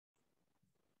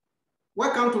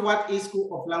Welcome to What is School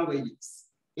of Languages.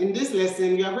 In this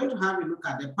lesson, we are going to have a look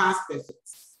at the past perfect.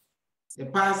 The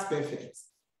past perfect.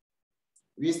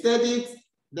 We studied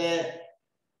the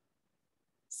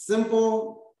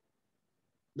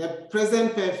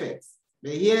present perfect.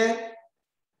 But here,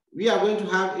 we are going to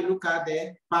have a look at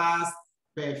the past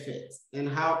perfect and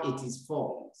how it is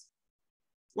formed.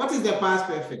 What is the past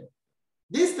perfect?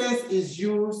 This tense is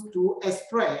used to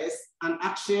express an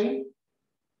action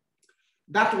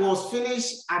that was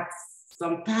finished at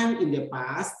some time in the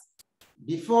past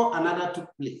before another took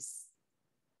place.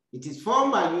 It is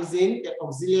formed by using the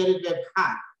auxiliary verb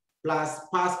had plus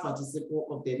past participle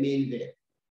of the main verb.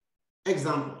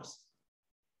 Examples.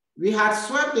 We had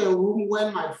swept the room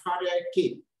when my father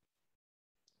came.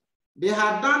 They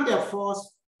had done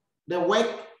the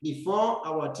work before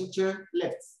our teacher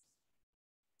left.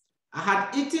 I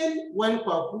had eaten when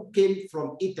Kwaku came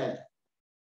from Italy.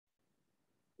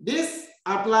 These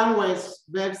outline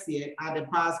verbs here are the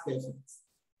past perfect.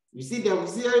 You see the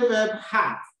auxiliary verb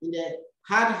had in the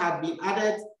had been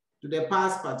added to the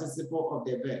past participle of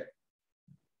the verb.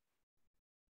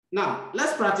 Now,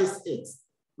 let's practice it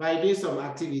by doing some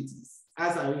activities,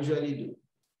 as I usually do.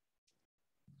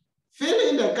 Fill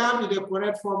in the gap with the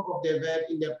correct form of the verb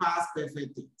in the past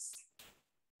perfect tense.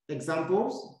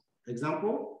 Example,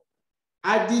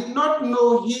 I did not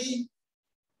know he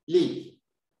lived.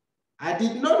 I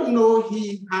did not know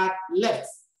he had left.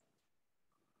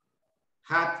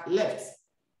 Had left.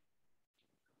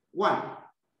 1.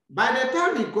 By the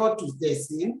time we got to the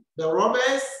scene, the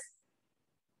robbers,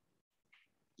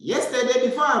 yesterday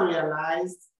before I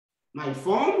realized my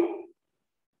phone,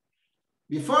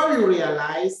 before we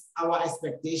realized our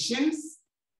expectations,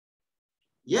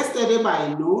 yesterday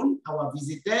by noon, our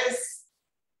visitors,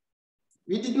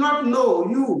 we did not know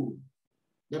you,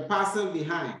 the person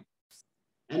behind.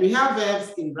 And we have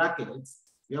verbs in brackets.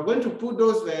 We are going to put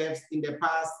those verbs in the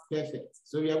past perfect.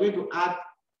 So we are going to add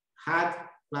had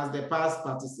plus the past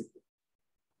participle.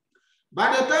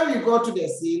 By the time we go to the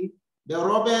scene, the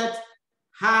Robert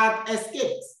had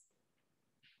escaped.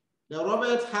 The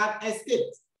Robert had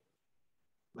escaped.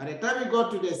 By the time we go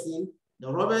to the scene,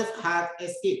 the Robert had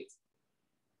escaped.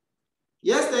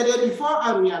 Yesterday, before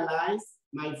I realized,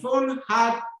 my phone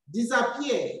had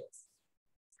disappeared.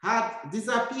 Had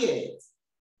disappeared.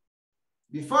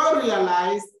 Before I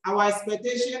realized, our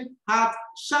expectation had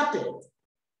shattered.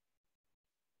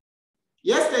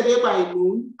 Yesterday by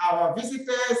noon, our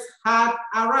visitors had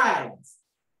arrived.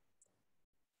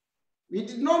 We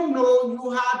did not know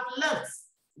you had left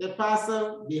the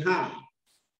person behind.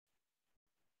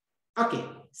 Okay,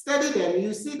 study them.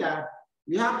 You see that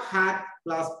we have had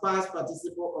plus past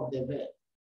participle of the verb.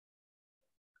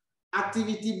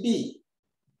 Activity B.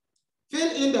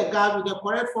 Fill in the gap with the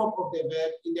correct form of the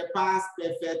verb in the past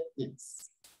perfect tense.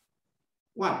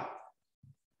 1.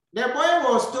 The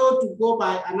boy was told to go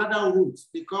by another route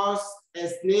because a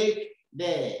snake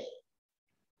there.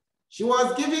 She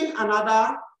was given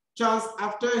another chance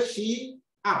after she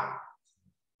up.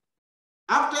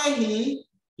 After he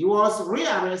was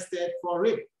rearrested for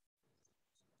rape.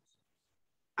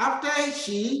 After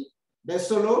she, the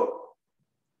solo,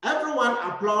 everyone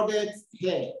applauded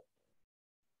her.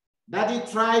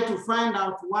 Daddy tried to find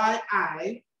out why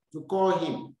to call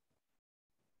him.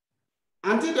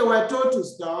 Until they were told to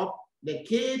stop the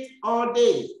kid all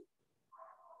day.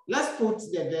 Let's put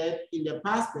the verb in the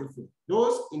past perfect,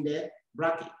 those in the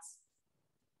brackets.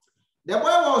 The boy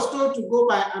was told to go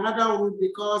by another route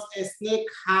because a snake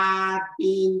had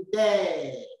been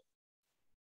there.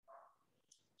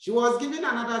 She was given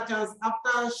another chance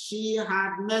after she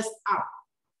had messed up.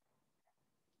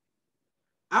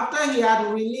 After he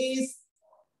had released,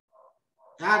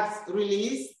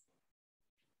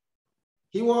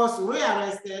 he was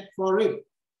rearrested for rape.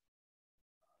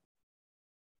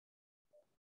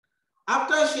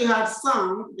 After she had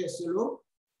sung the solo,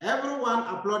 everyone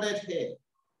applauded her.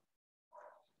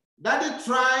 Daddy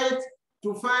tried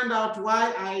to find out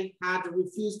why I had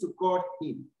refused to call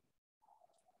him.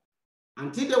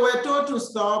 Until they were told to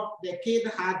stop, the kid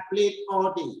had played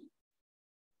all day.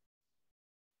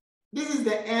 This is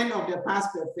the end of the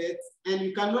past perfect, and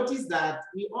you can notice that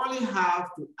we only have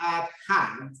to add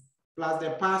had plus the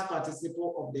past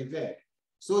participle of the verb.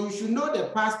 So you should know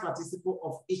the past participle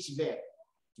of each verb.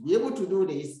 To be able to do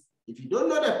this, if you don't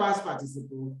know the past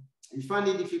participle, you find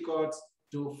it difficult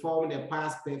to form the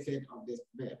past perfect of this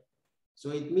verb.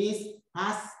 So it means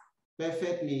past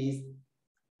perfect means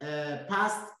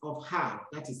past of had,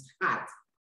 that is had,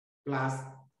 plus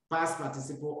past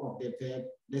participle of the verb,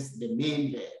 that's the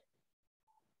main verb.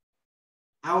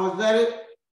 I was very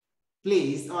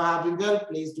pleased or have been well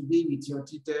pleased to be with your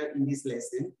tutor in this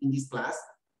lesson, in this class.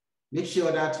 Make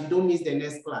sure that you don't miss the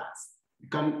next class. You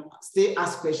can stay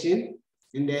ask questions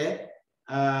in the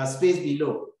space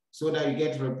below so that you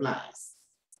get replies.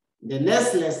 The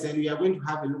next lesson, we are going to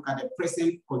have a look at the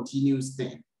present continuous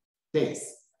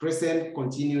tense, present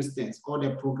continuous tense, or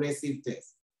the progressive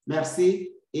tense.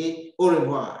 Merci et au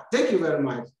revoir. Thank you very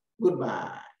much.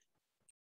 Goodbye.